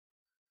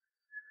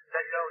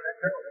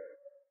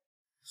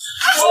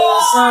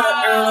左手的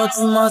耳朵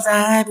怎么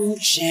在不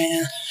见？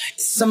夜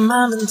色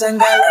慢慢摊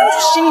开，露出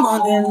星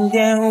光点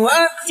点。我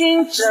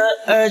听着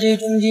耳机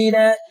中记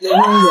的音乐，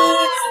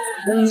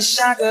等你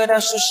下课到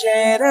手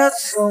写的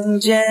从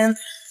前。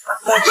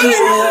把汽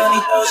水和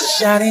你都是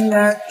夏天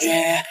感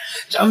觉，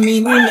着迷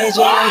你眉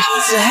间有几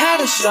次海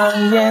的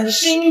双眼，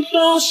心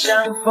动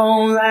像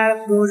风来了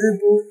不知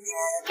不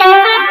觉。我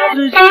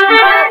只想把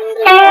你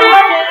的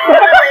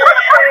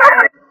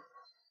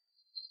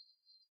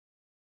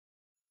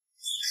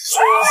左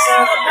手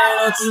的耳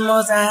朵怎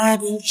么在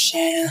不见？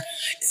夜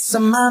色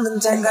慢慢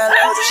摊开，露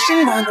出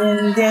星光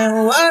点点。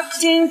我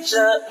听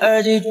着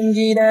耳机中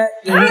记的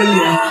音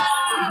乐，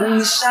等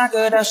你下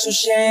课到手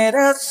写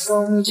的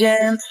从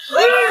前。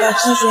把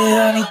汽水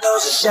和你都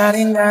是夏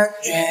天感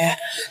觉，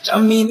着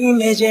迷你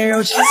眉间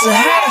有几次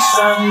海的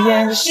双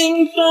眼，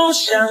心动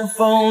像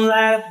风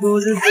来了不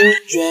知不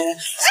觉。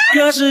此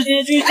刻是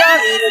结局，找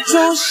你的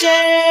出现。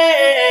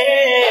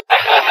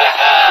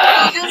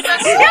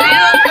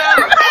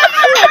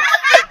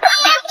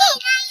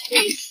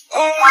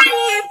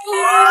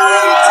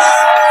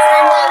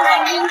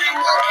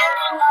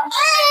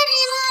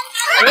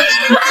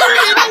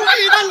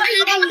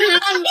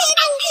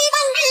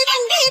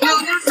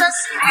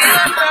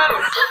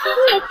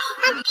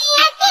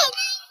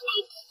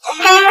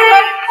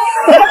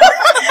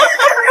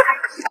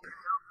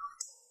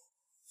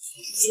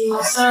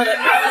左手的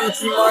耳朵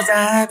怎么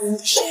在不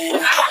见？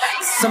夜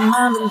色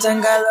慢慢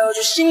摊开，露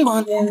出星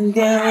光点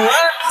点。我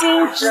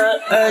听着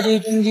耳机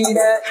中记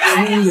的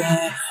音乐，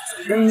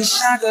等你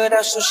下课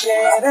到手写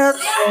的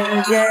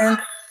从前。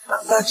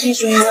把汽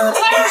水喝的都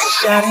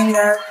是夏天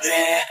感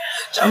觉，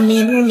着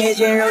迷你眉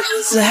间有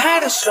几次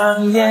海的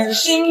双眼，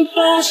心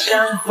动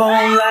像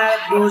风来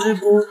不知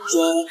不觉。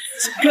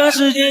此刻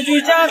是结局，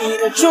找你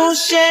的出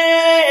现。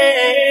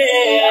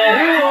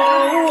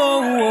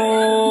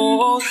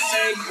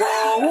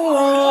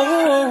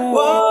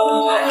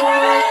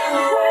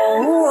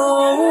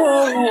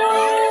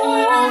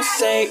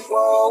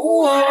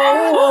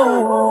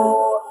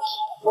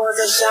我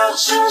在想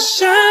是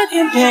夏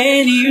天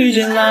陪你遇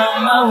见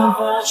浪漫，晚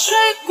风吹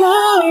过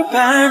耳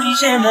畔，你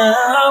显得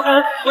好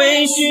看，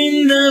微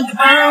醺的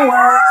傍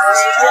晚，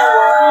时间我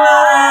来。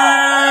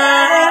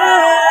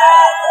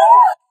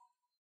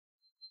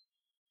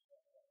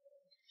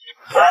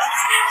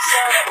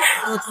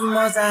我怎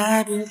么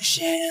在不见？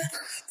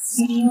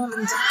你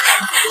们在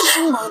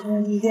星光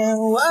点点，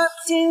我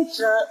听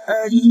着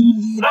耳机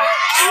里的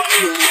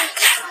音乐，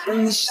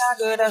等你下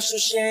课到手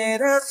写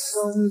的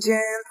从前。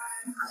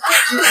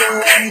汽水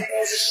和你都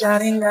是夏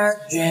天感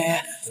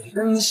觉，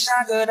等你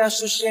下课到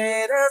手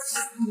写的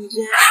从前。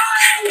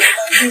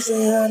汽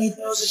水和你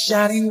都是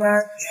夏天感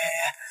觉，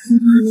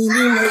迷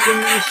你眉间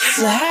有几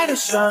次海的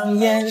双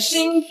眼，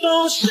心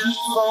动像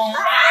风来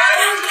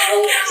不知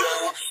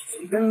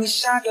不觉。等你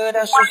下课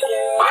到手写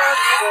的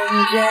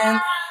从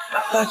前。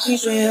把汽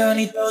水和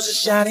你都是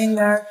夏天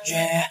感觉，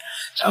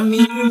着迷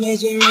你眉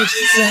间有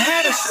几次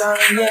海的双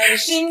眼，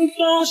心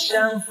动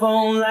像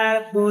风来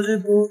了不知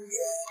不觉。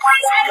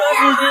可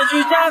是结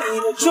局，找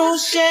你的出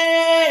现。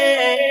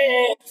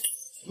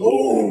哦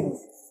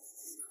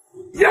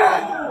耶！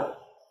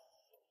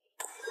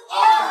哦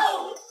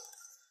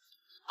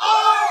哦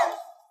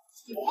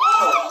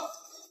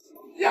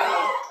耶！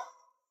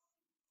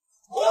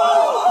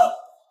哦。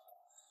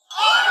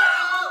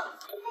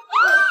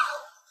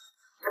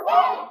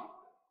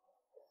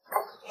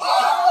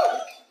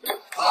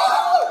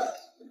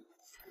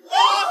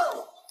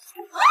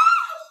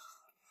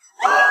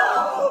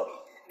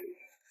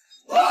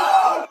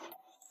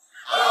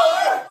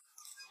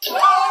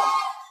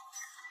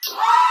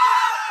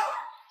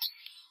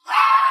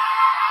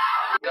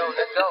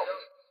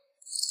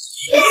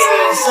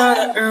紫色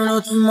的耳朵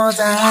怎么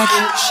在不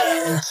见？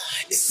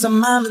夜色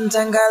慢慢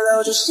摊开，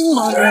露出星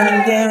光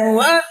点点。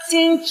我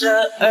听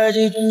着耳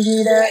机中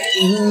记的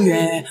音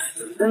乐，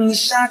等你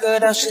下课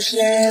到手写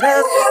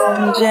的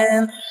从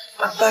前。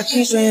把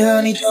汽水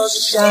和你都是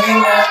夏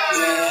天感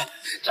觉，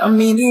着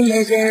迷你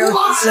眉间有几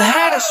次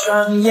海的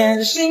双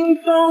眼，心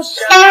动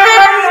像风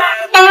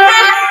来不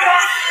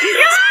及，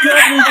可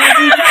是结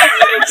局，找你的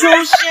出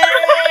现。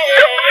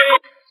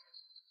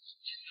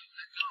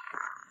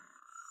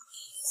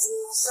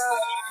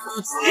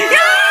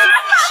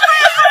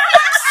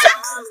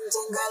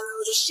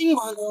星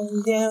光点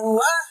点，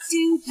我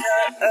听着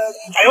耳机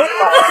中的音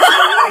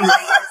乐，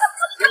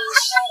等你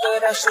下课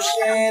到手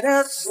写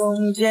的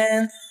从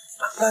前。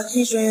把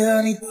汽水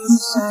和你都是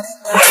夏天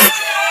感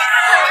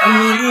觉，迷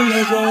你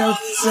眉间有几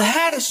次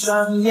海的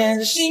双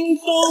眼，心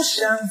动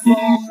像风来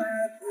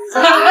不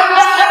及，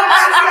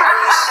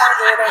下课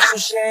到手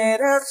写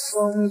的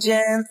从前。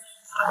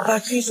把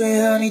汽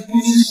水和你都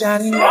是夏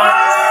天感觉，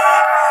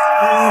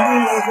迷你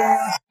眉间。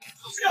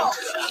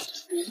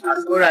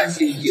果然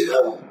是一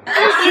个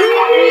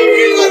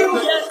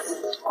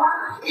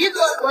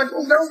我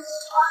中等，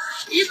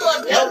一个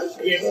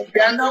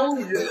变头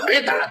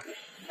越大，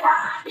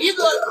一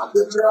个不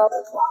知道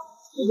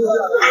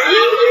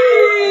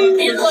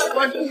一个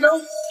观众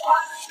中，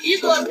一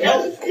个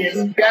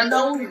点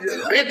头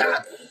回答，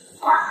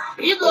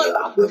一个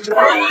打不出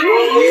来，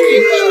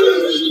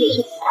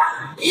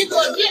一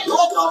个电脑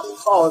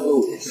套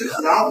路，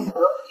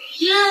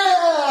耶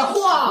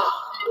话。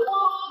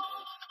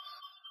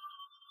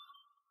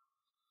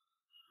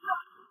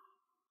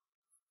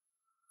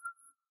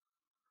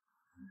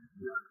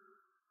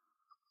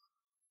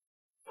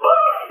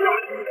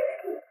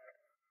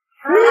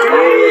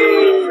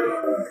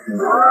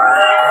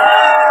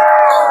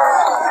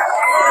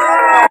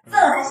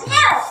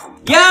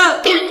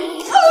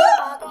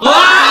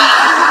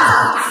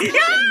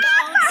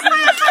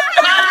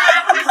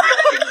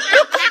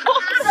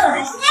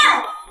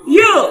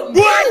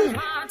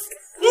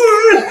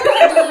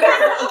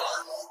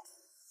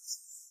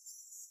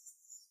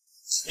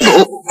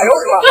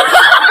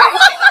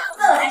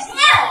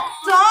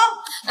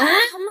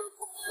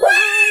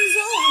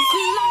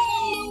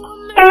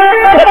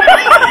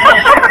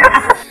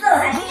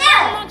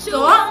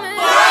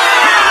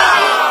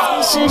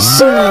是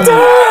谁的走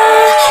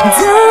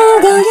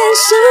到眼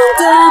神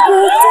的不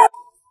对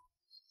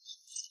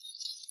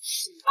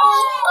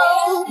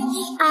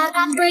I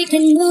got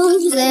breaking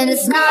news and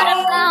it's not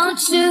about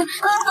you.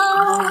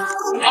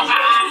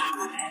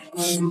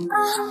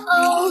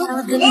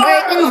 I've been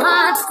breaking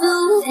hearts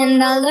too,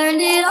 and I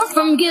learned it all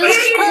from you. I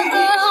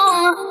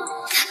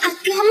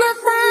got my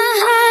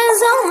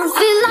thighs on,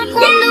 feel like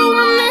Wonder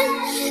Woman.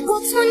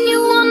 That's when you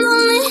want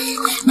me,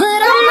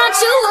 but I'm not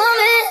your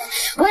woman.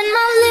 When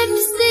my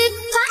lipstick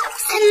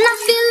pops and I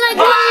feel like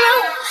I'm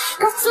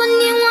that's when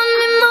you want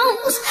me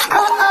most.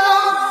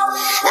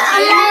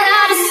 I'm not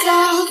out of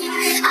stuff,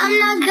 I'm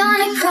not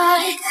gonna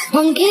cry.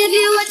 Won't give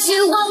you what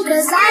you want,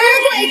 cause I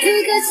look way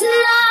too good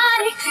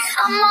tonight.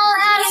 I'm all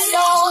out of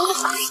soul,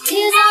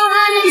 tears are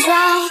running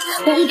dry.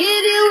 Won't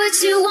give you what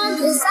you want,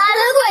 cause I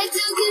look way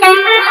too good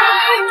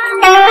tonight.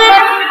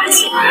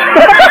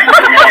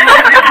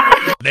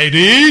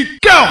 Lady,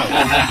 go!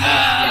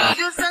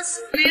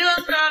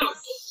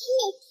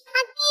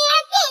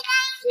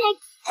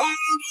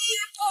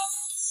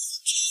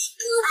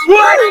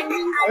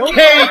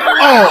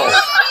 KO!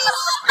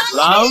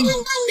 Round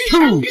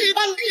 2.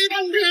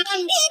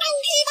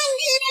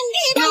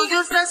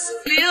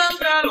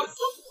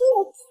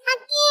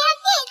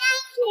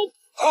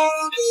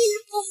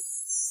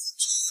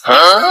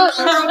 Huh?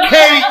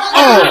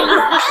 KO!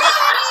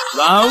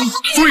 Round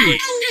 3.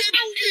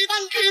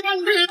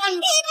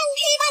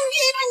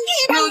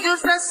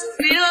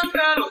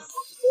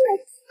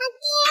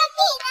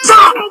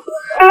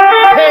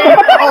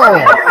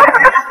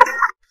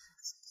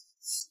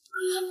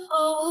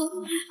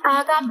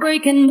 I got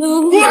breaking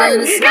news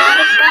and it's not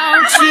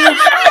about you.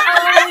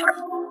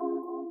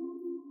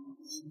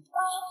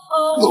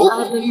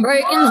 I've been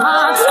breaking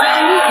hearts too,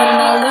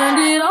 and I learned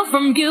it all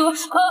from you. I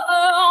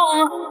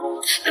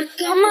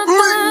got my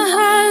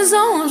thighs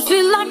on,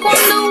 feel like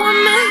Wonder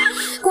Woman.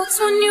 That's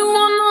when you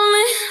want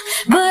me,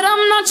 but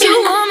I'm not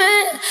your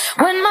woman.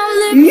 When my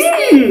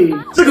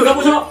lips 这首歌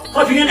不错，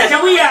好听点两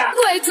相位呀。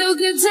 way too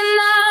good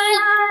tonight.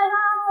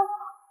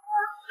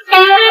 哎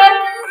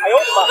呦我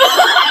的妈！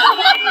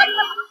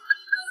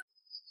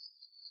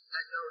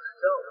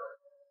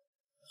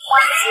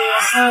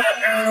 我的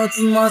耳朵涂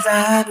抹在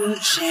海平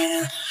线，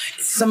夜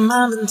色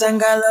慢慢摊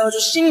开，露出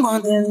星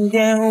光点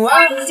点。我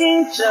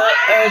听着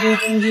耳机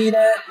听起的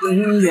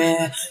音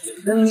乐，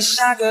等你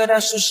下课到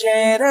书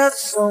写的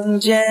从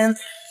前。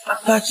哪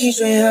怕汽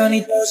水和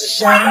你都是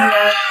想要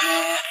的，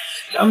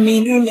让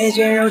命运没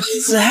减柔情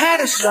似海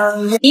的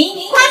双眼。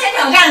花钱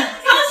挑战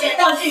超学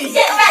道具，现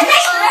在开始。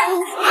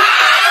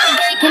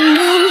 Breaking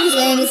news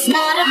and it's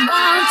not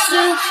about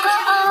you.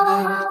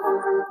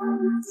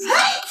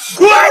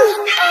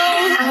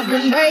 I've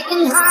been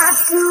breaking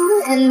hearts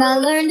too, and I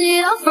learned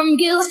it all from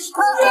you. I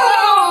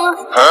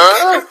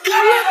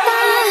got my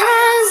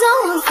thighs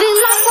on, feel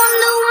like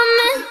Wonder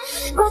Woman.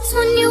 That's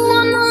when you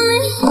want me,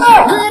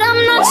 but I'm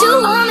not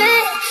your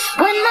woman.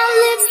 When my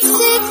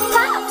lipstick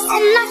pops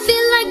and I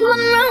feel like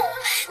one wrong,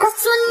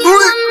 that's when you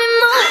want me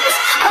most.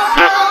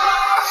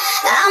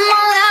 I'm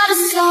all out of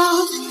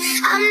salt,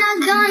 I'm not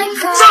gonna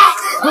cry.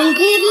 Won't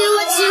give you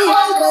what you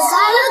want, cause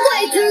I look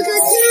way too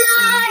good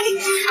tonight.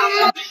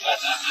 I'm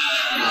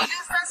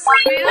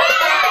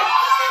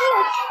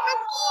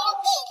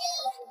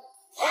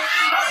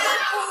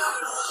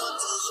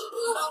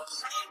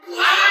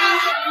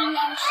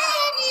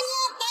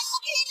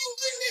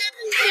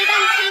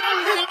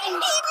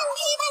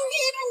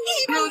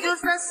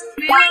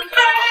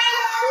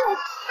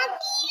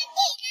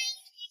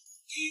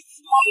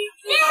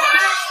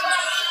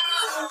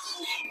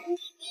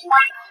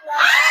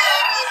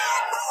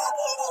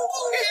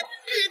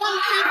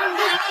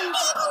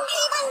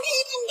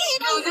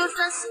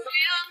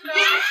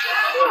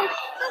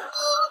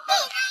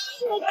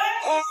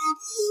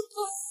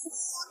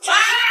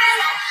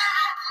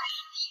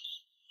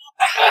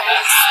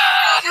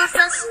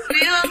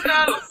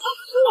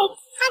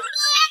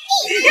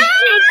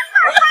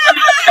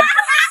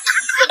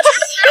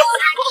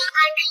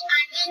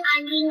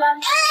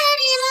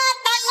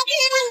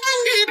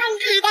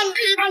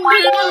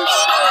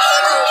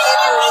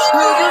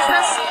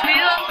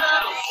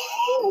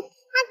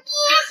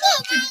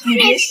你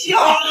别笑。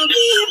哎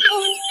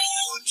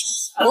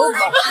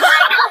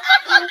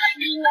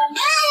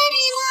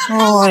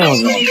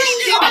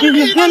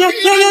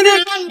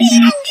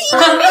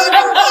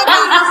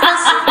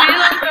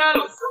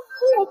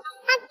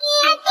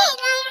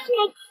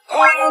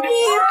呦，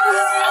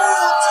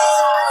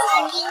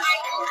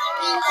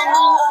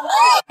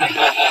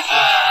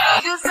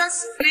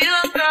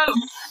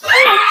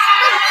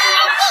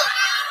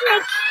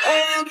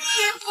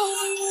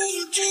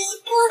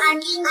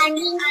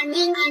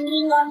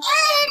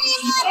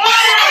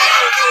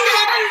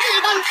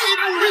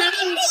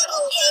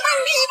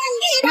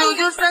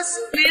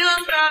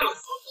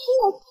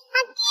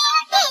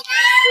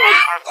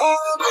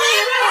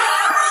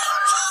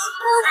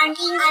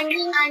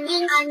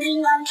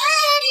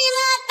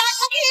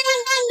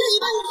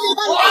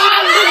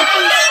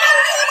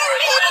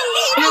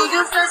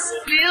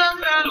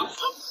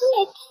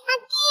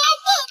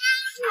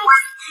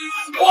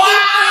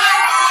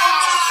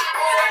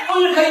终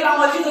于可以当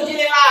我镜子精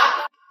灵啦！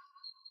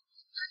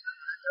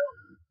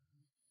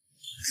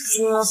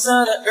金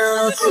色的日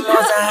落出没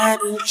在海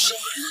平线，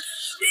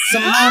色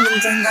满面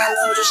张开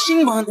露出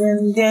星光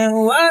点点。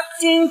我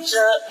听着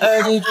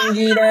耳机中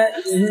记的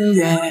音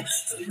乐，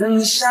等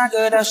你下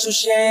课到书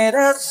写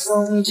的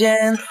从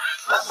前。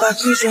花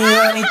汽水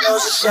和你都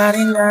是夏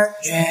天感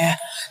觉，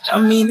着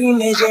迷你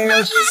眉间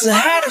柔情似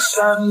海的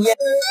双眼。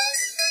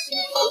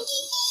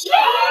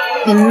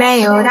你没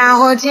有打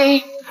火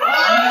机，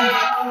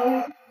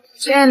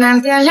却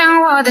能点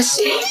亮我的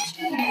心。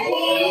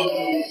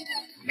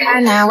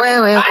看那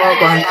微微火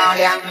光照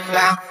亮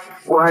了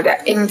我的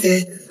影子，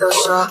都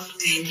说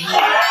对你。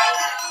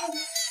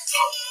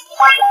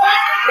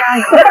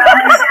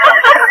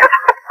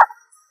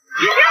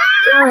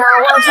就让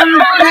我沉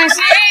默开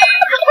心。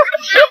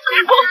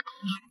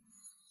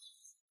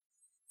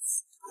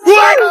I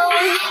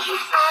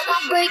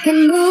got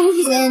breaking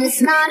moves and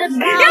it's not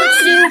about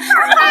you.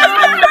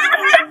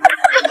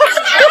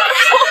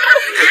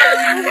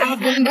 I've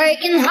been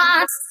breaking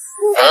hearts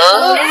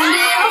and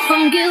it all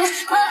from you.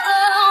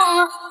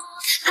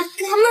 I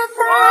got my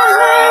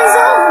thighs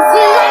on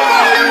feel like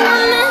I'm the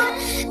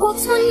woman.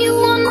 Walks when you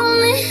want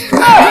only, but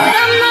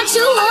I'm not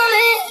your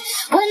woman.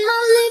 When my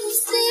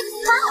lipstick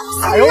pops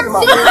and I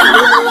feel like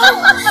I'm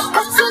alone.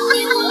 That's when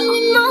you want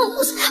me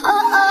most.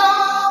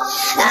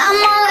 I'm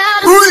all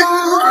out of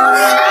songs.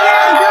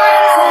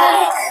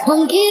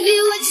 Won't give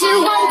you what you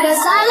want,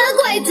 cause I look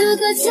way too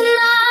good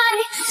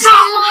tonight.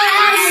 I'm all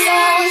out of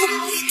songs.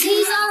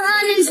 Tears are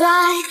running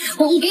dry.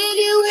 Won't give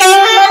you what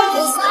you want,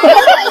 cause I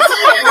look way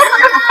too good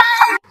tonight.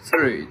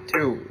 3,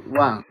 2,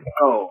 1,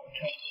 go.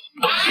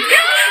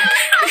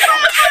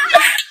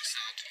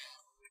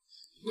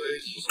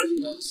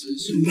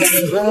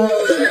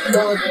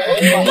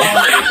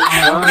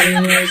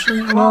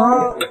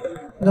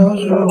都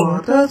是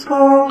我的错，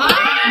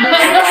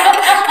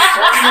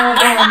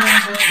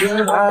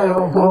还有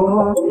我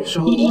说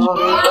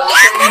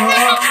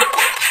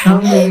让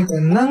你更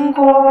难过。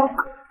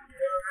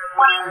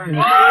金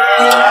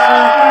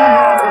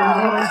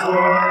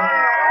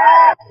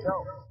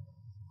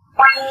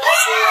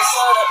色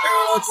的日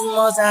落出没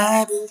在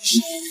海平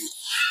线，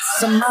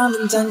色满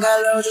面张开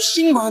露出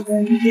星光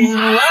点点。我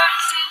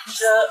听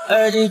着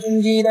耳机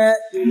中记的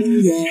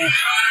音乐，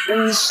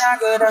等你下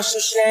课到书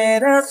写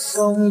的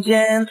从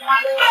前。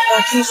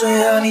花汽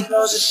水和你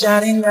都是夏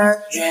天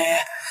感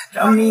觉，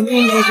着迷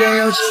你眉间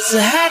柔情似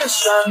海的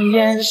双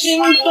眼。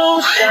心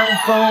动像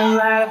风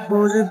来了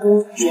不知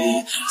不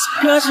觉，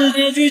此刻是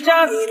结局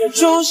找你的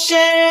出现。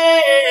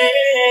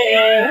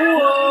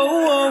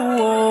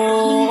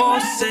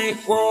Say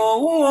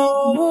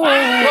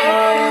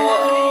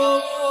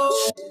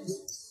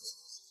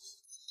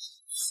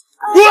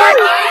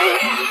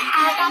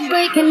I got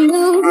breaking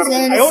moves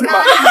and it's not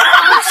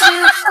about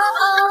you.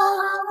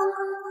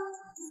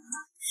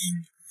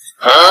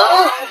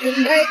 I've been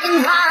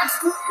breaking hearts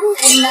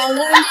and I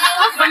learned it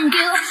all from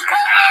you.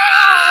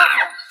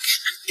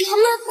 Got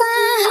my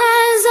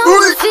thighs on,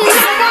 feel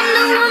like I'm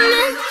the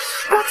woman.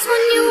 That's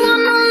when you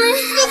want only,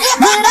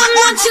 but I'm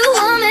not your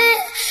woman.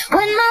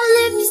 When my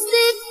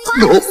lipstick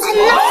pops and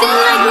I feel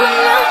like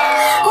woman,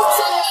 that's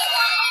when you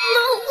want me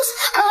most.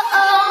 I'm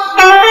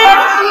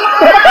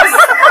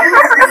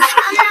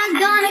not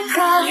gonna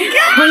cry,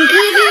 won't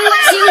give you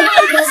what you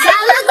want, cause I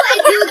look way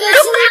too good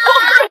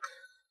tonight.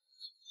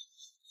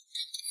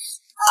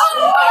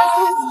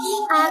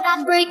 I got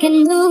breaking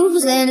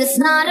moves and it's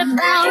not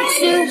about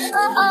you.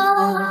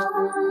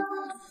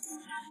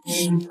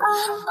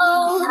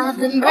 I've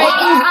been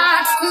breaking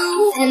hearts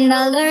too, and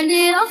I learned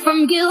it all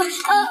from you.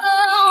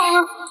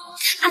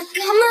 I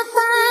got my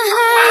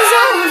thighs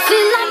on,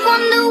 feel like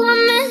Wonder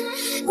Woman.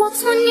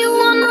 That's when you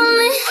want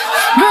only,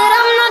 but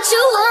I'm not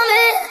your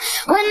woman.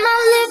 When my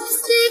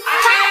lipstick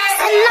pops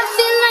and I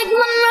feel like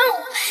Monroe,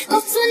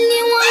 that's when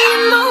you want me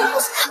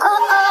most.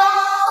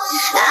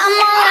 I'm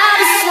all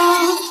out of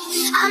song,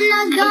 I'm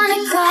not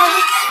gonna cry,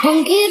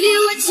 won't give you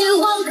what you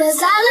want,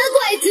 cause I look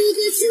way too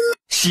good to.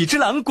 喜之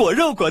郎果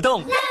肉果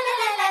冻，啦啦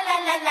啦啦啦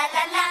啦啦啦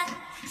啦，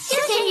休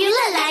闲娱乐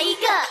来一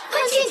个，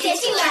婚庆节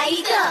庆来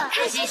一个，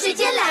看戏聚时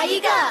间来一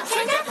个，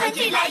全家团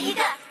聚来一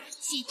个。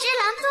喜之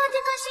郎昨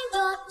天关心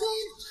昨天。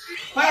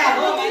快来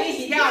和我们一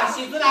起跳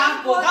喜之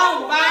郎果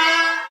冻舞吧！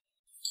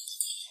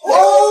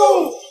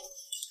哦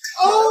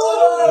哦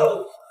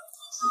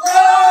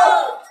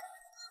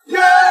耶耶！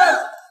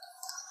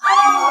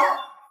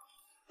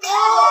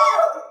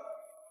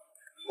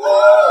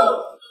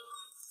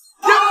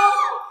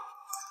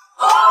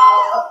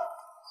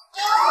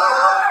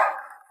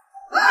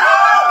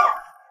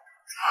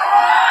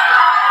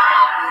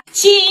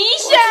请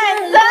选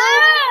择。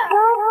都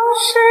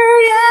是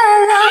月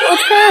亮，我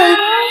全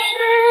都是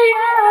月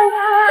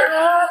亮，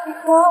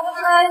我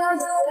还有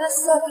角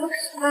色，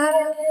爱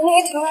你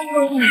痛不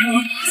痛？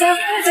怎会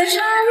在沉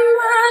默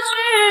之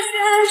间，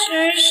只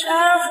想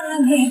和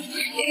你一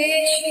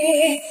起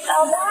到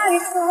白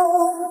头？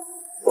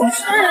我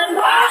承认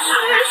都是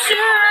誓言，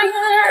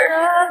然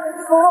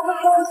后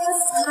的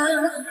散。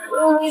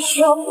如你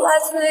说不来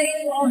最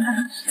后呢，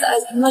再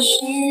怎么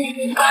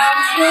寻感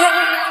觉，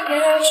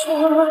也出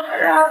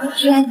让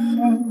真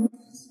美。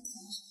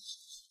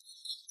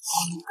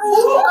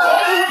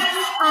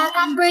I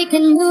got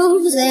breaking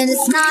news and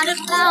it's not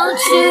about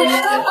you.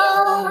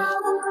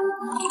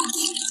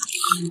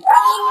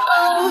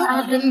 Oh,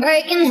 I've been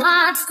breaking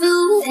hearts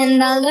too,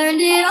 and I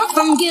learned it all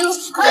from you.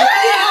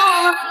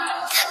 Oh,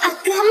 I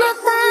got my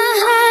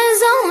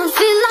thighs on,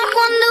 feel like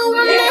Wonder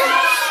Woman.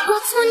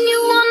 What's when you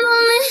want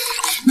me,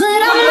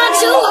 but I'm not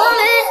your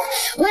woman.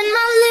 When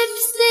my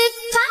lipstick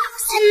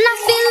pops and I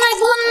feel like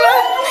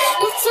woman,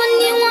 it's when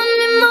you want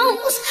me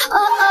most.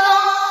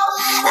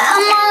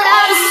 I'm all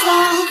out of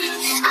song,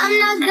 I'm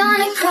not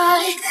gonna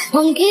cry.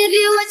 Won't give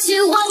you what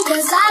you want,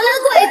 cause I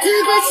look way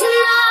too good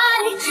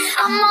tonight.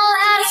 I'm all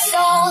out of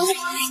song,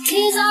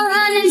 tears are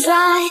running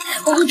dry.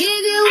 Won't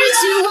give you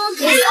what you want,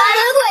 cause I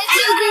look way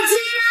too good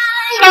tonight.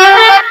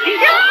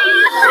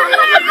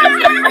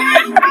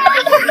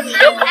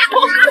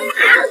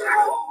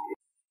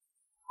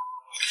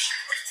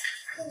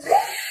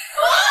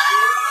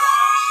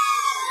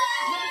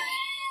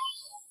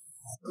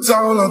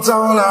糟了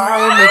糟了，还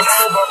没走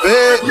宝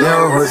贝，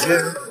要回家。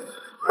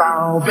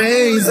宝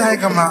贝在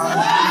干嘛？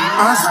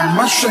阿三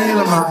妈睡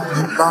了吗？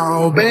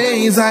宝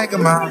贝在干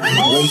嘛？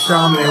微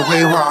笑没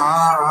回话。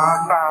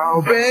宝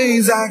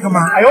贝在干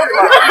嘛？哎呦我的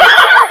妈！宝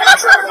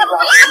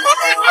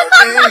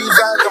贝在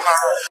干嘛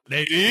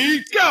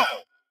Lady go！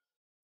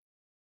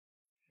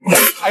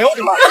 哎呦我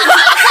的妈！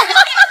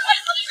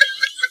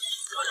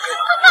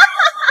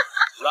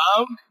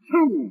 Round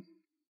 2。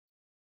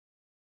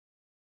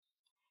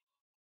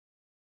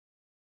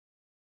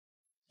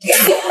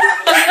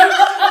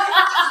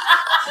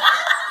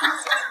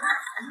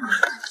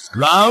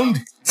 Round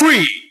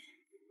 3.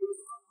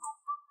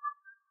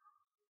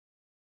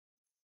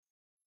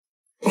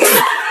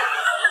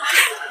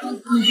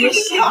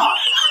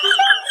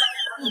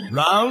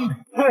 Round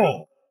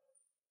 4.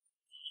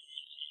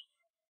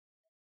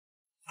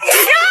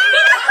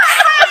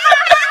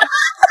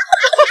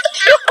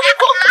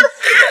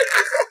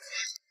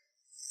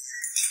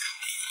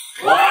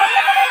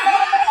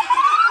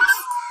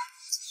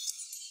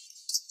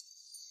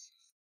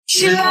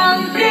 She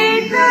long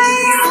day night.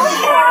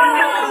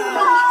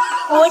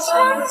 我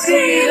唱起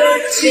了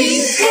情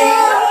歌，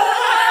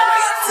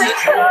最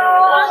渴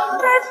望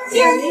的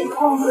天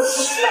空，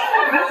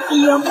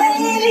有美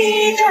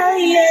丽的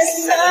夜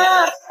色。哎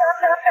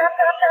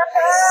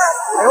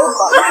呦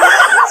我的妈！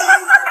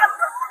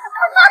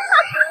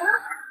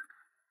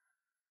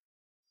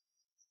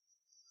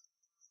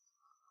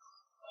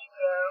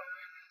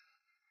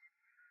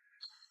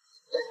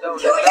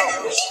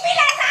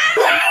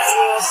 紫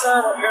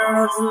色的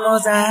日子落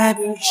在海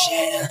平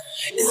线，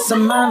夜色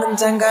慢慢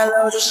摊开，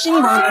露出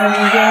星光的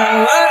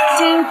眼。我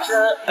听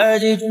着耳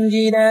机中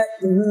记的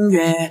音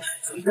乐，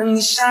从等你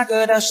下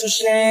课到书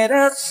写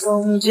的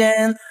从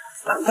前，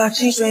放发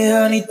汽水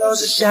和你都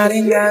是夏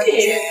天感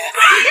觉。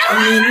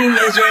当你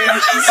没见有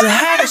几次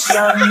海的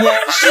双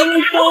眼，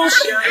心动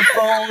像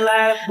风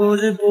来了不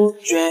知不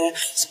觉，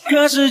此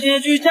刻是结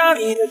局，叫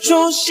你的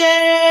出现。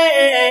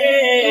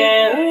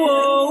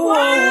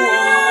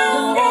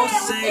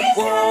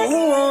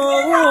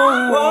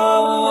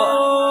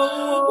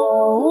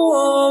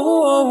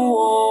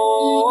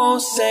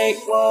Say say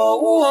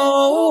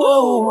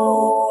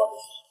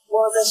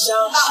我在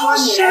想夏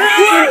天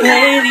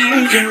陪你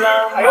遇见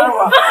浪漫，再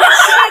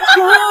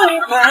过一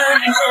半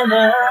年前的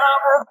好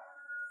朋友。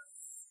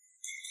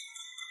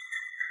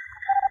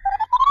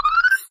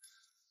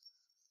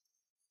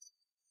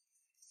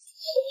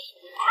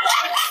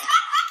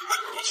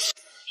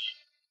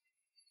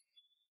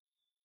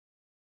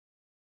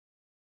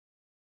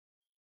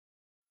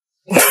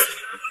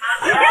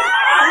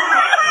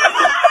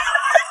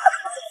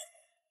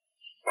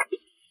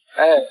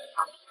哎，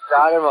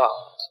咋的嘛？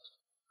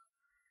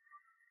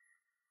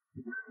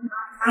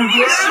你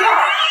别笑。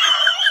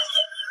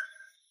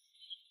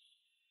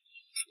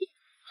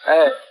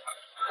哎，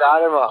咋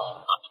的嘛？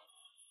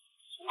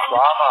耍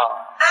嘛？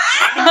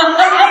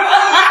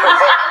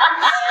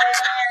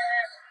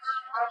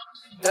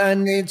带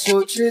你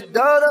出去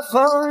兜兜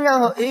风，然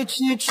后一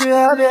起去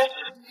海边。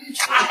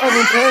爱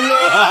你太美，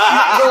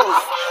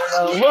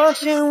让我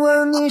亲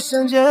吻你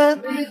瞬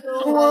间，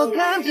我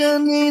看着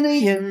你的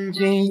眼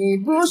睛，一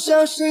不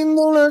小心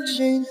动了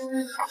情，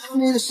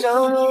你的笑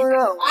容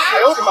让我。哎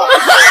呦我的妈！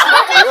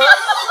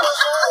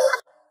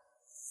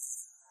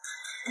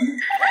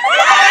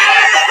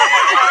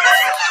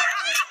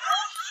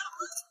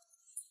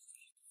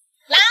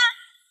蓝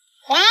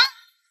黄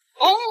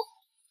红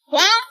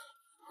黄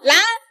蓝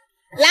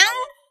蓝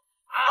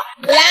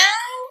蓝，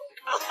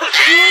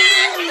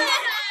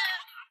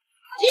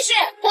继续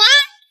黄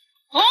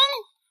红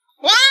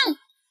黄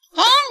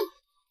红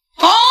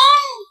红，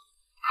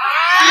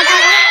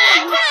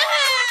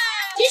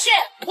继续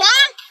黄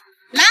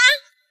蓝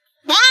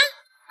黄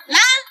蓝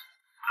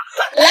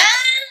蓝，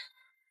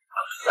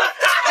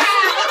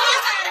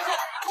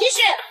继续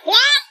黄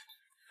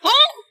红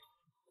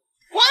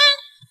黄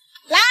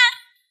蓝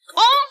红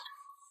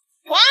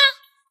黄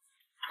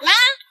蓝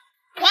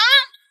黄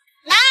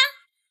蓝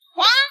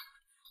黄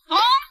红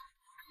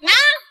蓝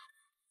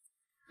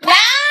蓝。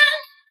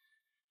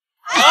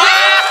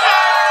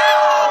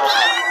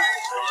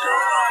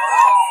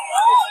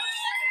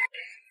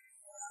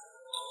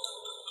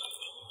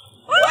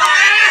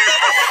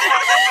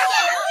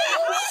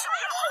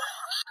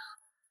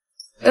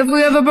If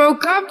we ever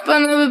broke up, I'd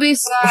never be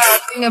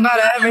sad. Think about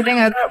everything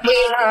I thought we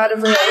had.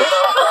 If we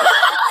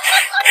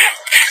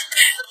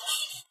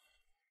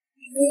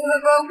ever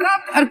broke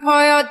up, I'd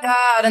call your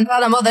dad and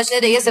tell him all the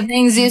shittiest of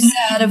things you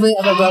said. If we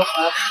ever broke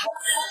up,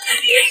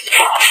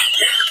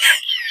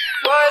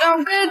 boy,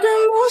 don't get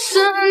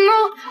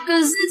emotional,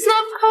 'cause it's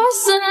not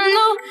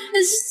personal.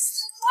 It's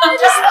just, I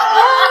just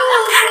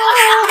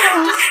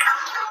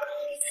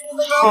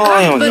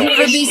but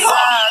never be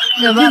sad.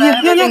 Think about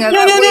everything I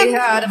thought we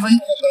had. If we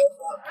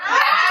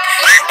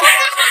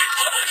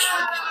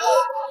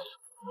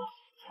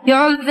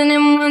You're living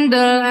in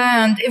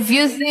Wonderland. If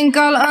you think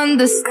I'll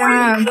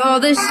understand all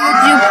the shit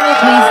you put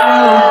me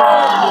through.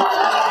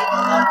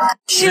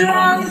 是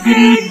浪费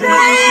的烟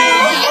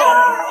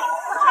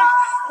火，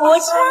我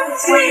唱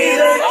起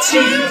了情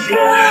歌，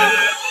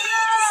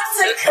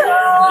最渴望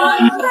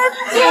的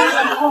天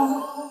空，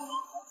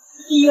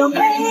有美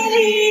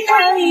丽的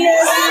颜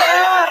色。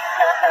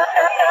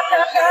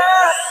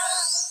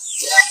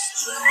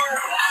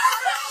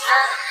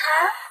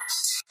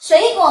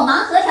水果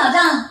盲盒挑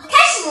战开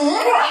始。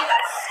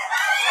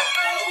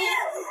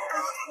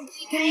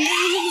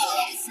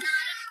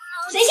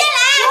谁先来？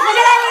我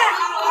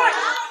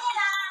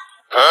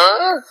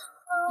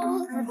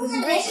先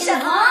来。这是什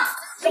么？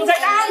生菜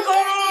蛋糕。香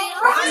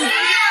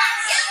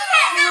菜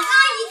蛋糕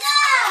一个。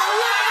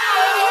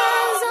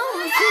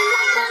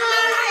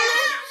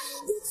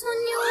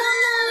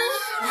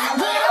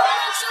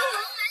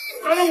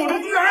还有我的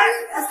女儿。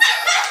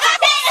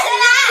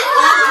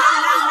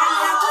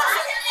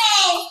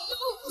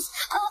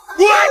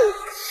这个谁来？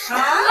啥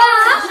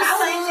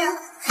声音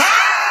啊？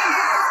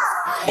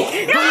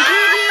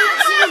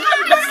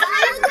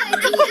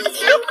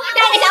带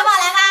个小宝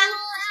来吧。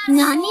哪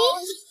里？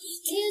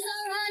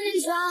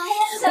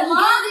什么？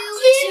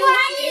西瓜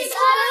一车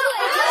的鬼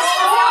子西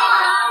瓜，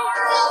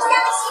冰箱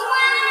西瓜。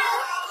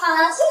好了，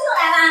叔叔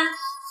来吧。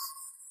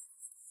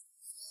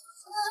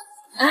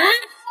啊？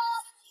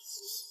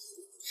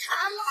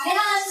没看到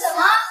是什么？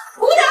葡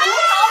萄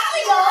自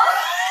由。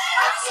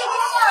幸福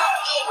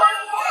一团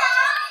葡萄。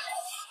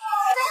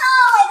最后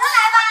伟哥来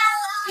吧。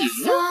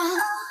什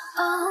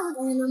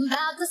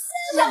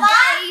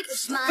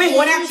么？被我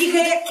俩 PK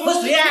怎么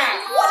睡啊？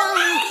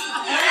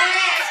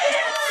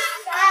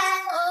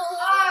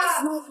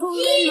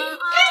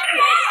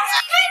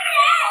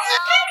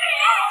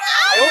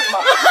哎呦我的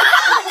妈！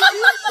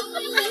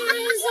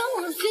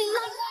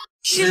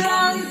是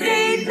浪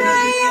费的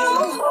烟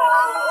火，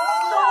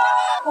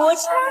我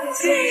唱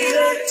起了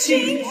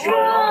情歌，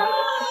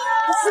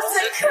是最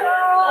渴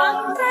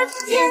望的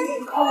天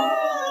空，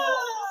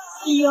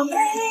有美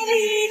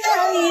丽的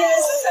颜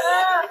色。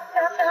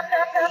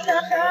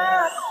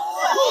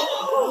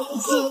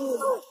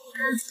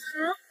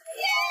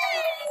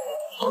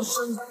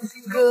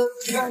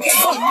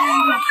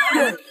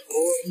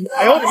哎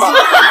呦我的妈！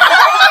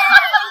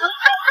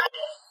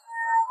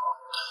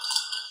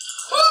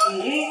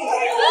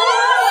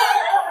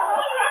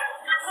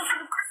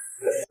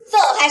左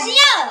还是右？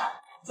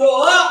左。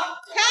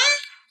开。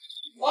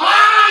哇！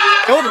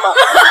哎呦我的妈！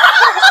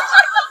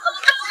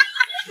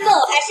左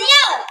还是右？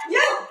右。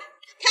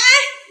开。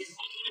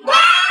哇！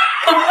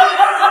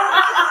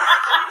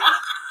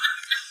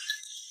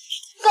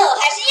左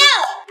还是右？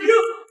右。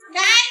开。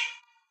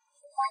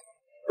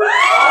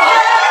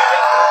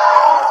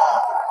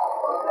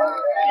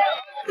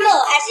左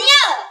还是右？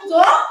左。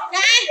开。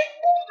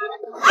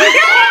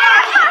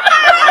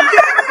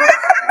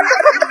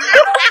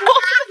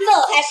左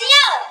还是右？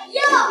右。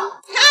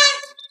开。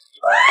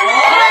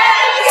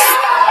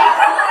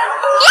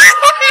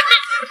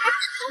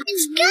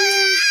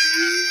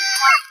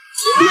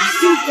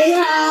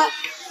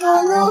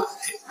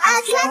I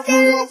tried to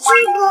let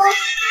you go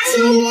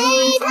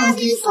tonight as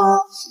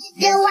before.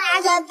 The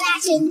wild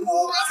passion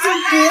for my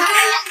super.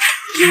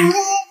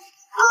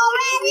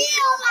 already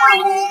on my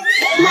way.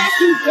 My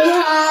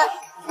sweetheart,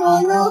 oh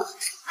no,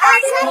 I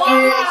tried to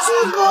let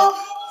you go.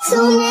 So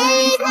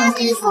many times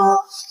before,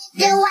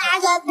 then I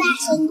got back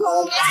and go.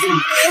 My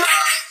sweetheart,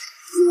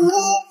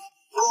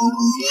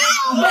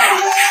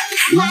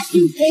 my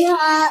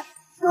sweetheart,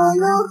 oh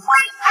no,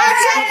 I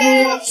tried to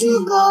let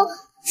you go.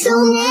 So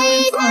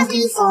many times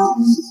before,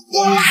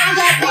 then I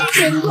got back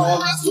and go.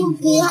 My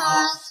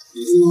sweetheart,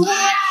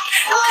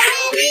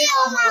 already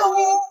on my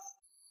way.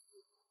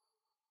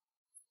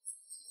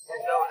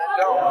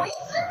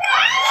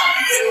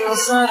紫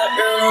色的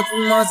日落涂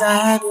抹在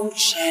海平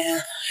线，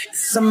夜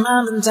色慢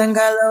慢摊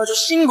开，露出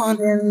星光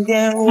点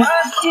点。我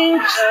听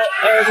着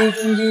耳机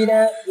中记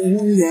的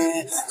音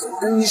乐，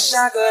等你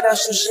下课到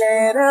书写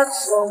的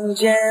从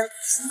前。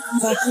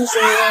发现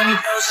所有你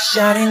都是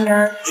夏天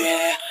感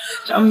觉，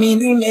着迷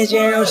你眉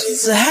间柔情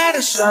似海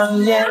的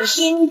双眼，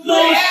心动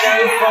像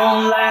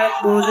风来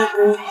不知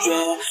不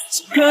觉，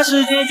此刻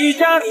是结局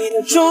找你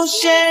的出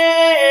现。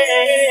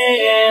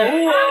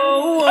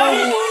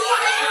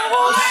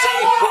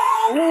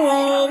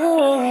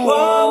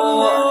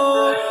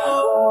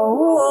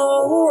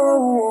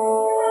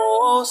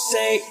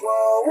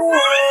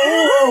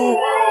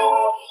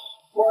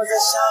我在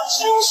相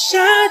信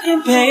夏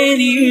天陪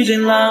你遇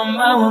见浪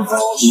漫，晚风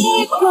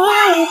吹过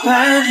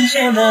盘底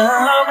显得很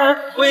好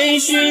看，微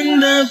醺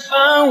的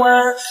傍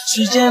晚，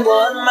时间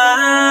过很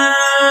慢。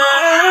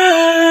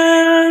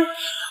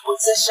我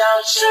在想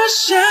着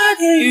夏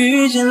天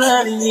遇见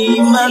了你，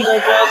满个个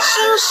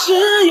城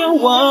市有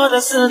我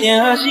的思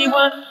念和喜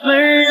欢，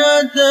闷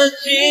热的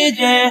季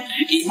节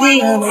一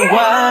定很美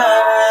观。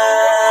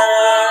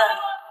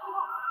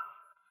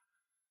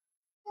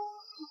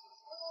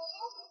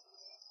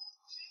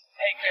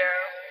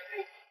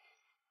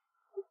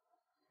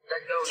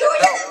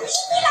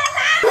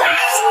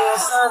紫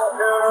色的日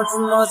落涂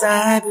抹在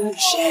海平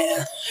线，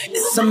夜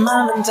色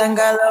慢慢摊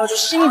开，露出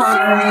星光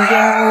点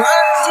点。我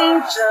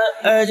听着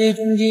耳机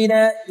中记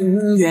的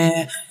音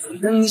乐，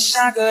等你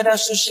下课到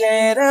书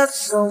写的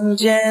从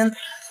前。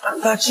短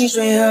发汽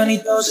水和你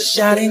都是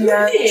夏天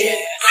感觉，迷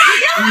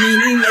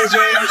你眉间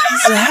柔情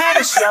似海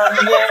的双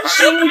眼，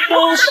心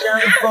动像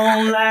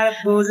风来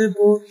不知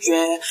不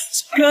觉，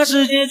此刻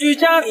是结局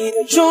找你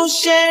的出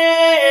现。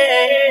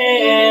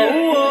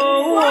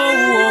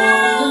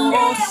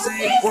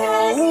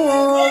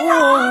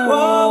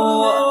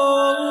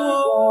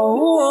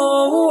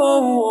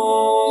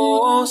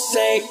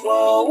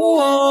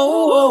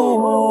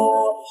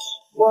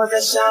我在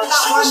想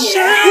说夏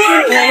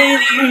天陪你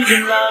遇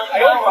见浪漫，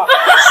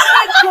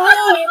过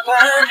一盘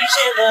你显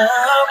得很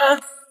好看。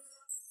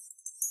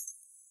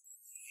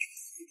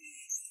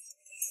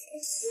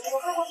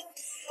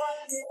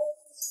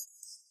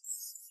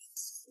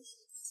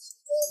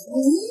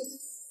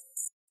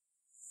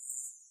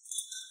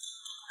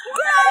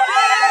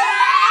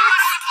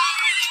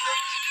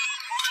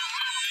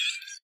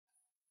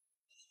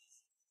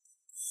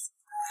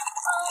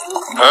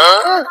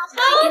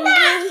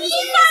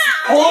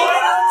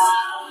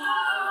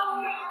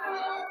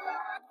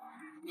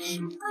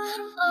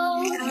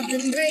I've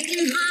been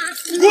breaking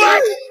hearts. 一个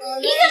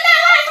大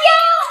辣椒。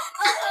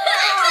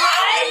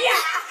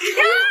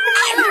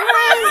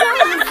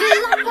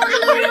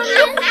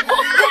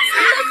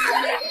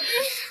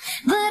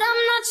But I'm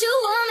not your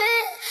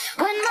woman.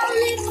 When my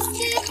lips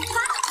get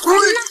hot,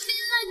 when I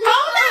feel like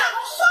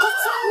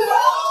what's on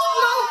your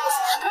nose?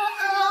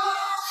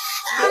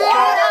 I'm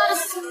not out of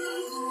school.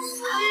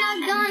 I'm not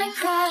gonna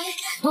cry.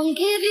 Won't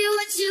give you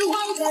what you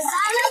want, 'cause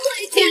I love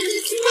waiting to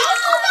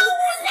tomorrow.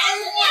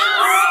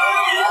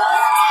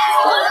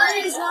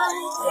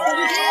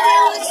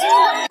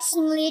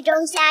 心里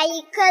种下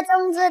一颗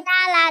种子，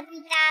哒啦滴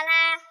哒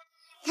啦，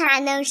它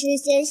能实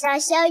现小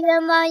小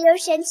愿望，有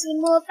神奇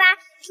魔法。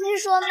听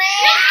说没有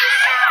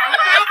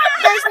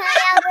都想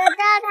要得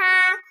到它，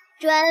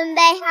准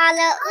备好了，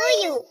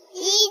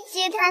一起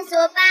探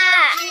索吧。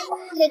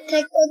这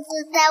颗种子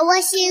在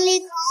我心里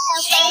快要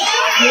发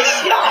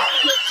芽，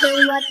每天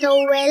我都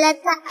为了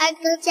它而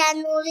更加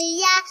努力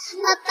呀。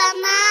爸爸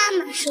妈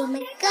妈说每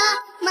个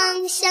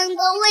梦想都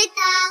伟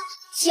大，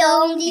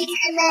兄弟姐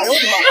妹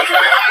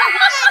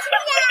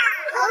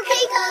，OK，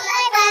 go 来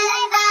吧来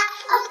吧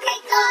 ，OK，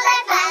 go 来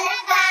吧来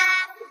吧，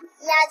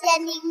要坚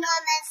定我们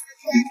此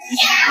刻的家。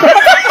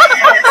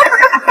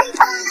OK，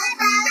 go 来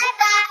吧来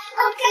吧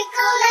 ，OK， go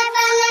来吧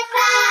来吧，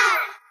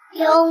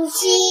勇气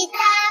大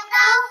爆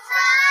发。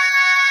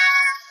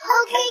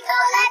OK， go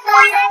来吧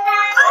来吧，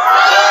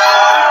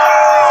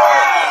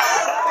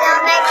让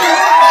麦克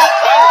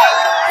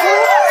风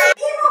天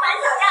赋版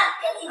挑战，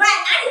有几块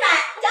拿起板，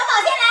小宝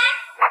先来，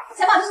小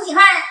宝拼几块，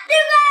对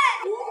不对？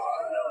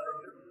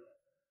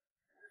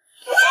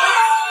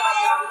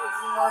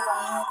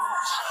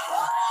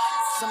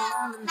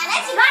奶奶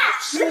几块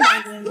？10块。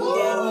爷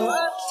爷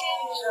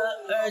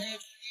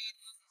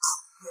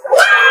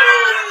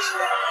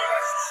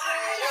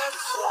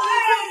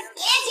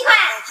几块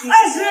？20。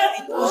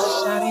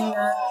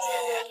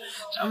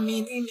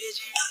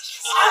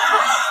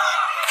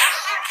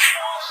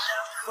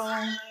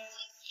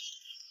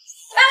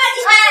爸爸几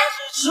块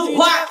？15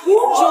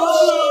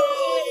块。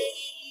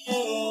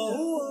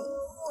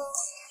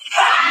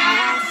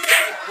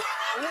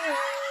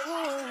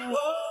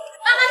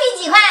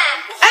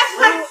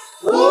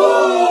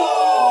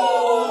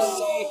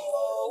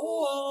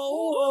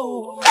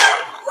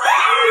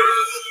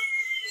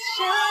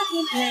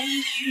陪你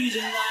一起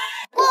来。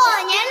过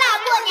年啦，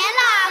过年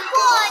啦，过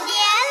年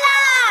啦！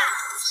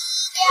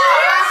小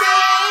心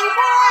过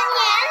年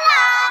啦，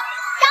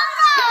张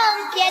灯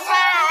结彩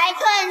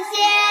春节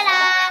啦，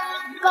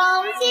恭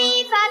喜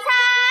发财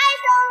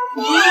中福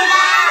啦，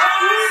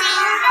新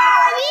的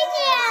一年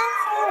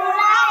出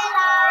来啦，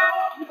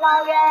老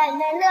人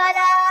们乐得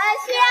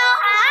笑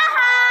哈哈，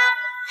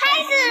孩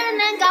子们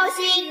高兴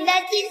的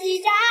叽叽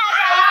喳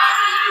喳，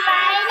拜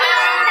年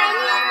拜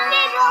年给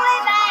各位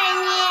拜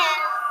年，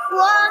我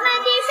们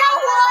的生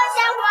活像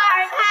花儿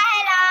开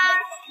啦，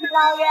老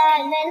人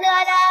们乐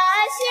得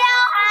笑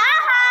哈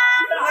哈，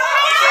孩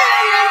子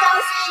们高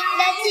兴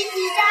的叽叽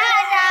喳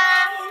喳，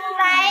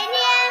拜年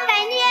拜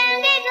年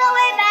给各位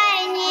拜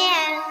年，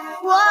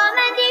我们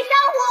的生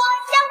活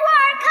像花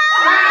儿开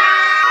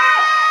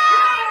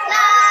啦。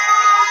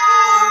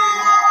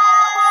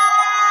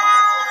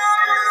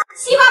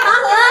西瓜盲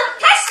盒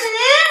开始。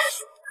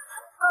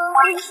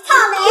草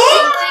莓，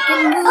恭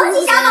喜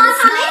小宝草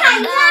莓满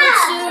分。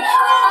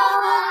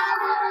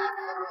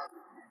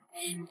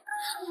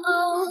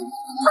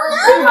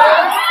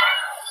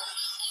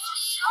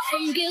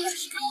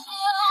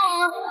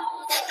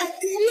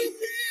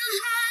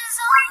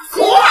胡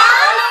桃，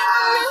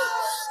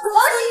恭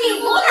喜你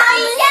胡桃一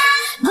家。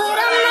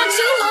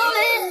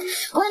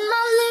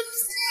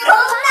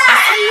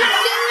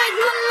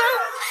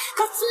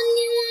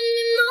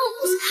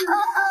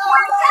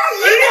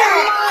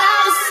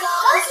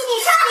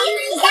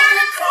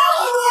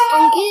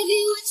Don't give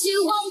you what you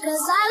want,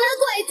 cause I look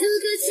way too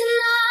good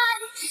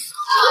tonight.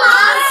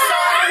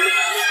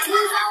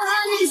 Cause I'm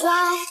running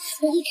dry.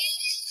 Don't give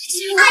you what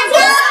you want,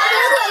 cause I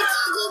look way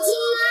too good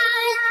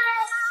tonight.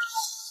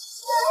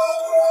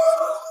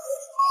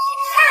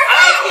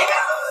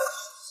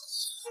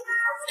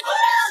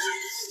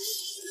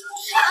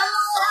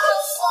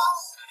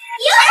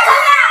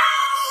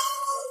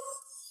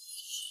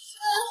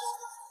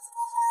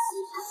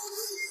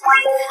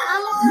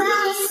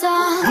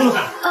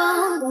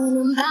 I'm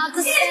about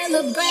to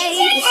celebrate.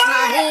 It's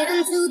my head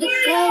into the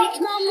cake,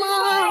 mama.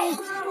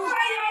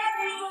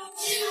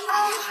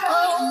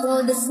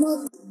 Oh, the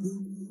smoke.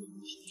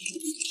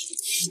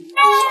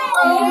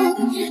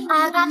 I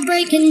got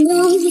breaking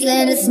news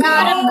and it's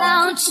not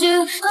about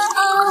you.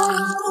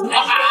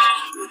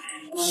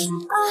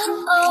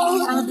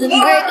 I've been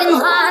breaking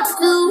hearts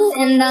too,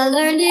 and I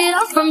learned it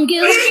all from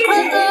you.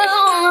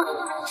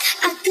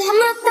 I got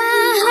my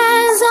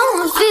thighs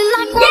on, feel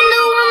like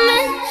Wonder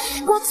Woman.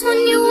 That's when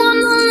you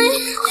wanna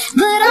live,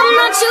 but I'm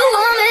not your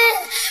woman.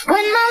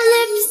 When my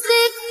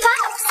lipstick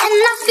pops and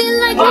I feel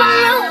like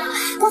you,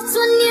 that's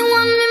when you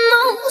want me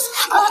most.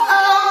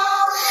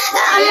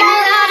 I'm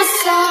not out of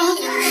song,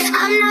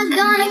 I'm not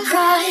gonna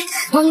cry.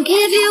 Won't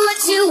give you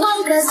what you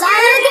want, cause I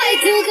look way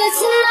too good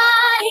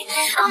tonight.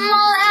 I'm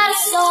all out of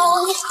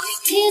song,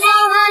 tears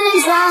are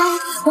running dry.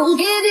 Won't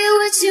give you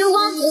what you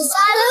want, cause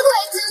I look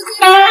way too good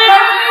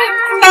tonight.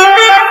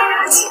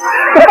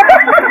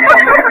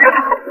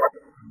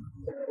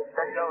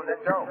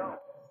 Let's go.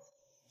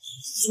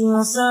 金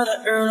黄色的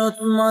耳朵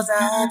涂抹在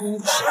鼻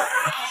上，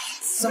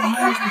从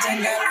门前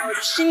展开露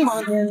出星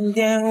光点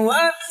点。我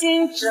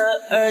听着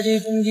耳机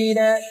中记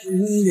的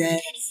音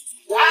乐，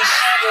我下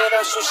着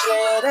到书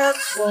写的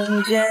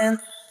从前。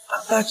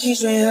18、7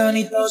岁和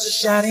你都是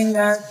夏天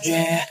感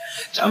觉，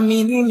着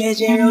迷你眉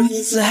间柔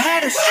情似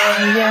海的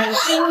双眼，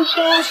心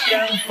中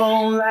像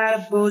风来的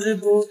不知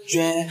不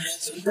觉。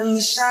从等你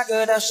下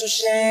课到书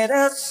写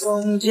的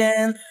从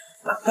前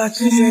，18、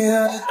7岁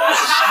和你都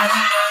是夏天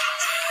感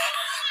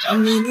觉，着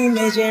迷你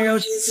眉间柔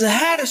情似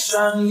海的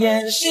双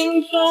眼，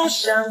心中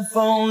像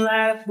风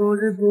来的不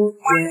知不觉。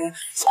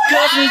此刻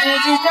世界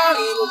直到你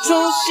的出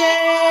现。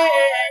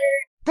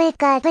贝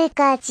卡啾。贝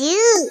卡啾，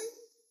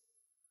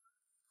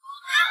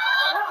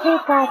贝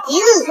卡啾，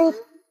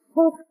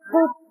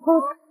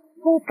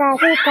贝卡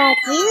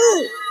啾，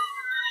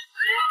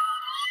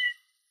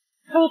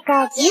贝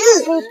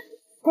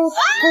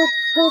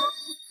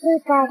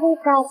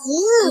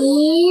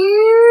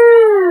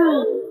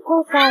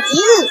卡啾，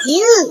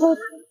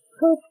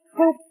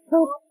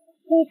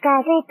贝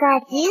卡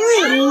啾，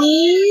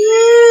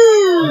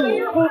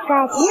贝卡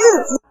啾。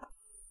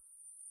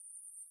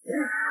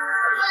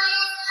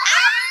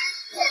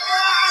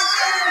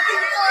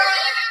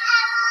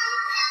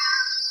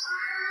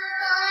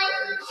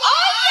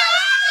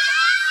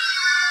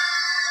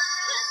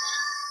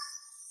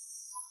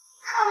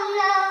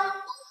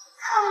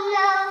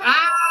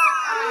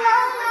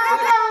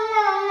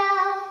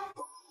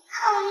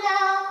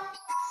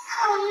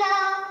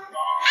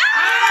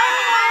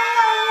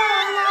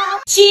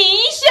请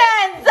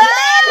选择。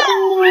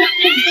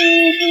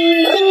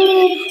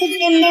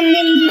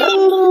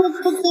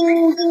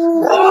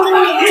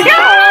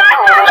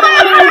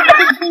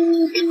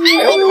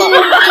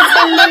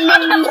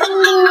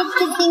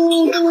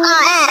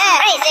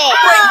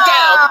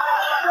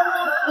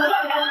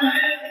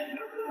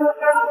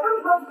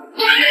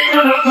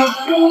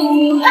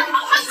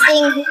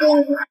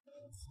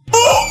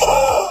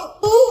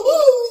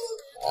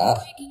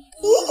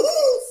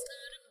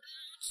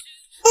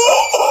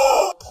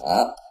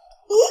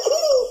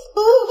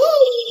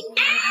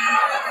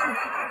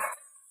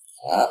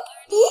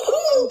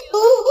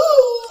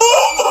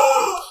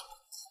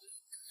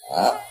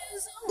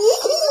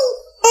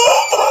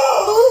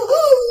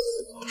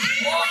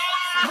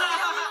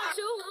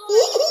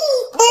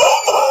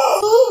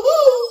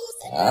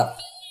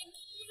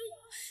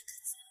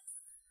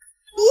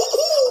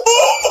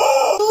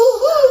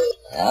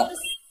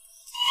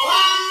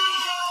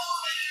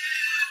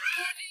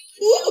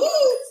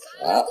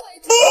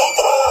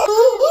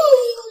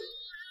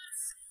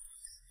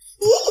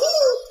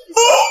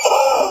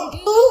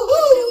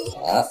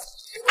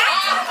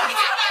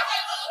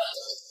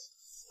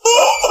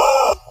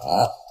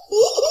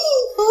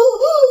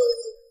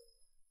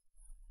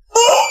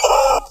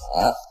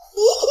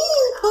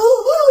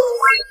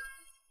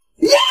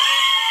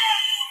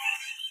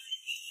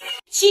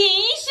请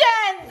选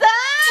择。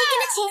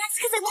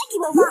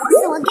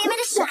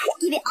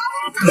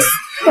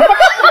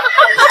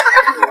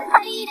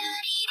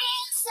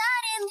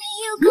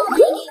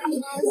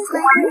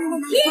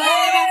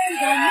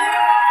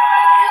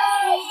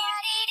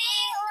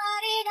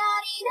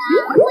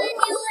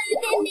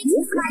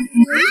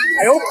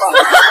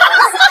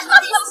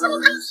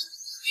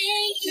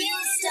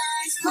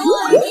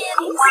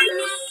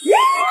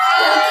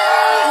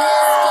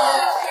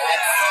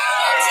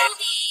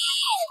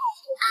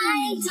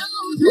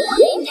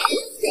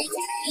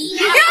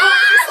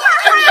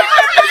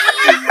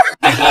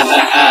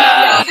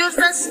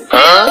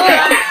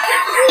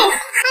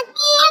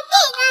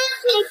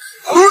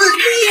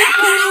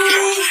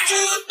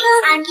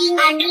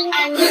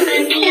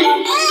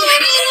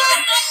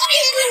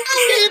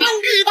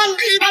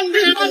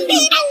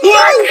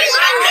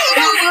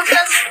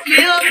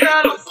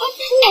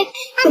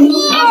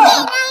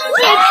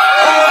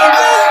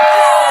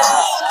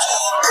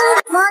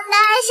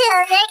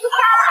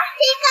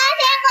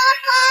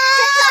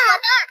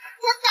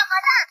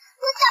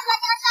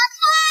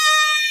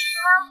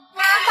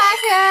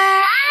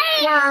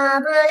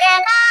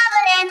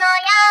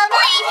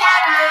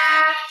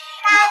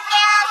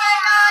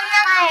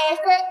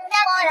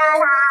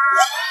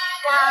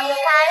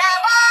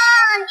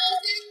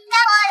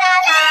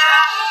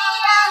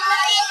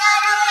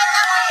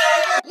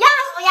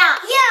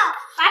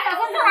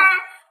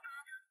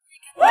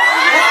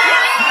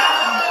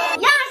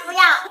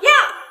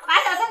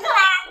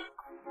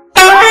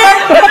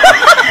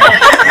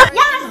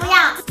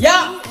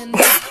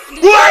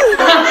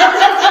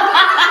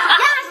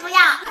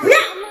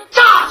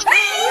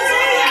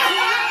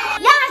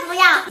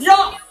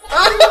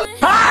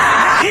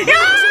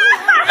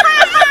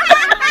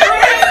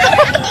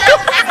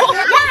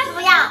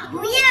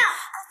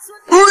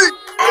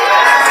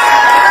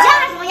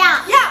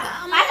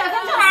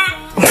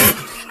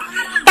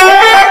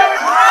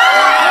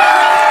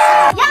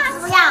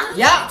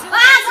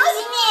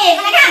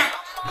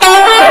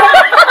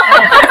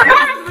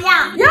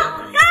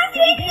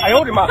哎呦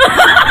我的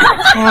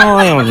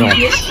哎呦我去！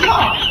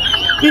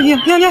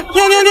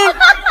你！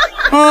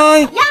哎！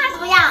要什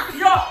么呀？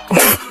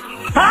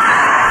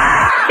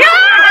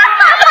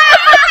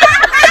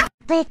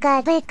贝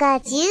卡贝卡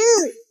啾，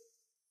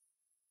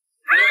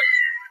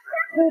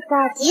贝卡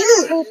啾，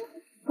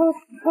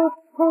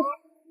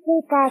贝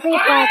卡贝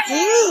卡啾，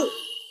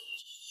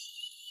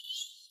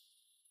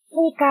贝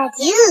卡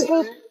啾，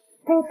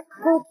贝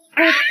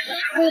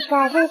卡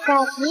贝卡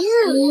啾，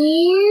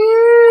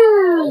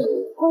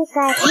贝卡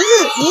啾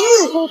啾，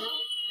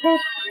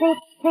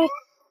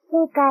贝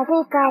卡贝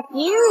卡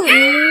啾，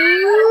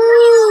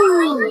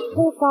贝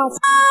卡。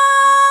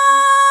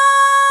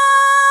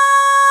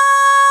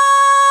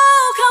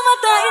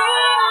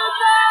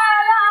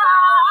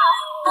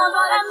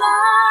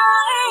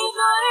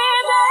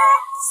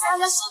探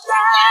した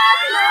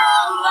の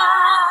は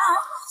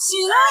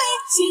白い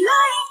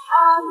あ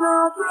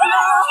の子の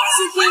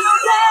月の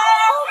手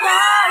か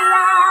ら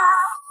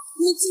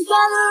見つか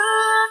る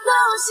と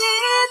し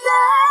て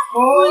降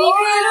りて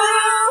る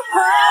ほ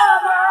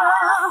ど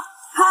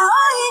青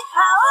い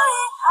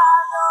あ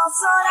の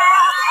空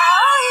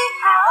青い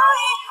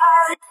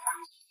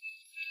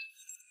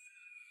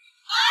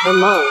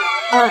Among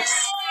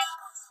Us.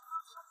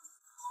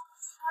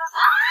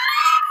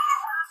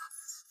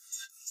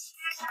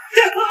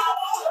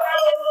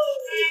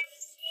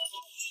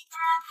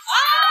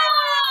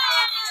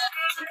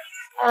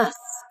 Us.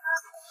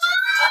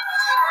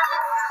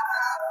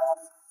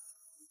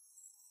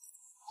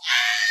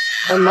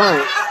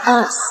 Among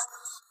Us.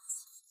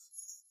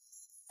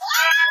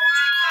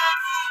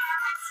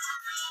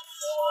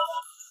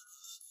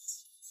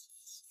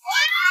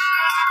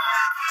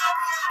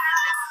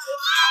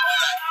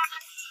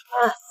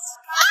 Us.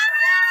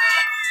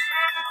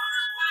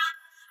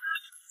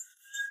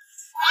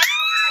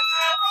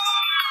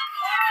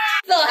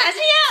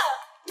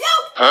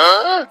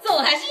 Huh? 走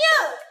还是要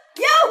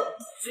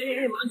這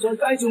晚在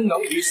街中偶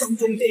遇心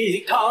中的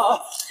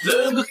他，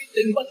兩個決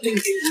定不聽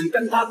召喚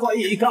跟他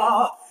歸家，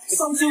深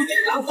宵的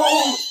冷風，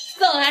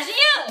走還是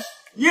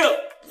要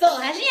走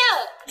還是要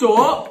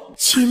左。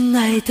親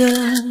愛的，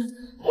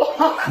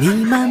你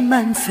慢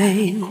慢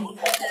飛，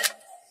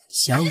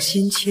小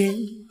心前。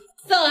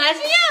走還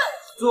是要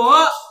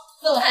左。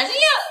走還是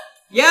要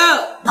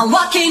I'm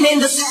walking in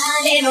the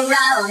sun and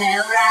around and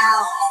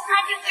around.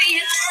 I can feel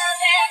your love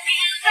and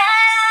feel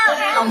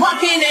down I'm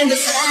walking in the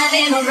sun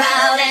and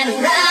around and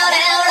around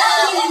and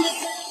around.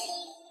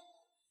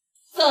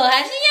 走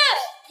還是要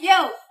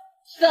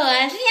走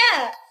啊，去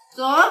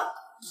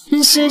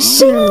走。是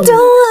心动了，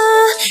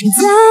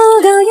早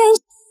高原。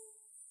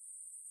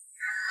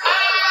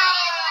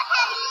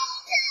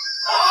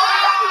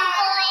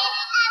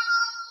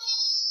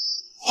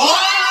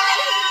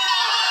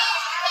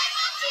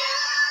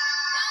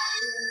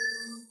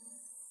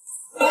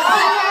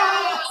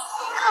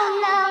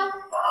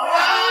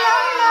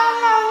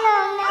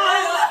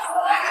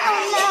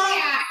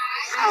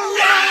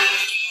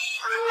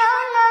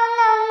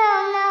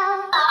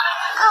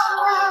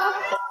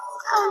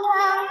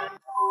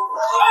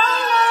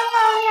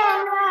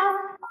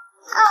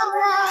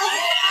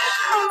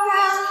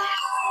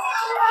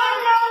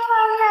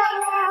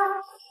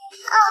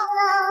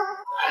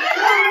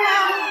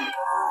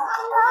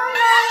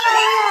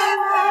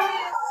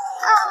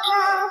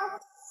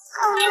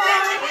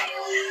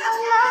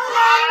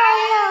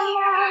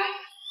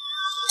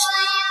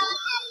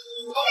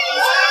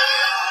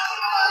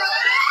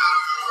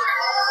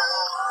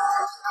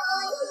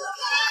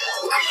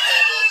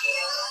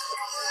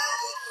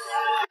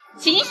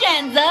请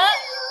选择。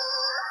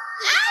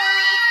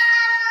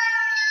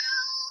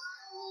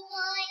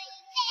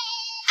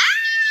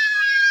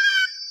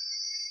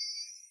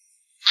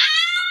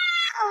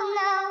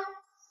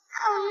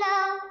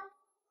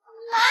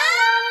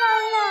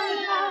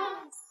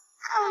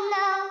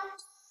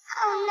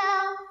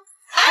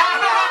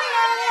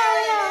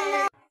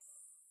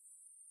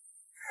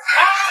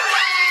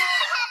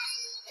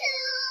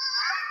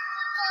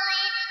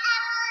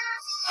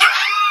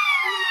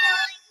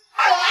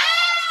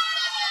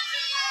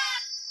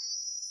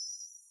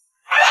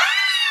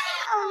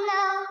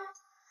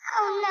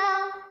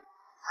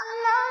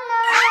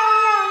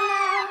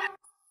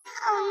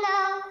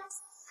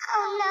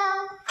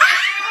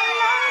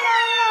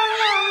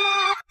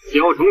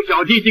小虫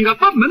小弟竟敢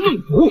班门弄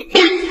斧！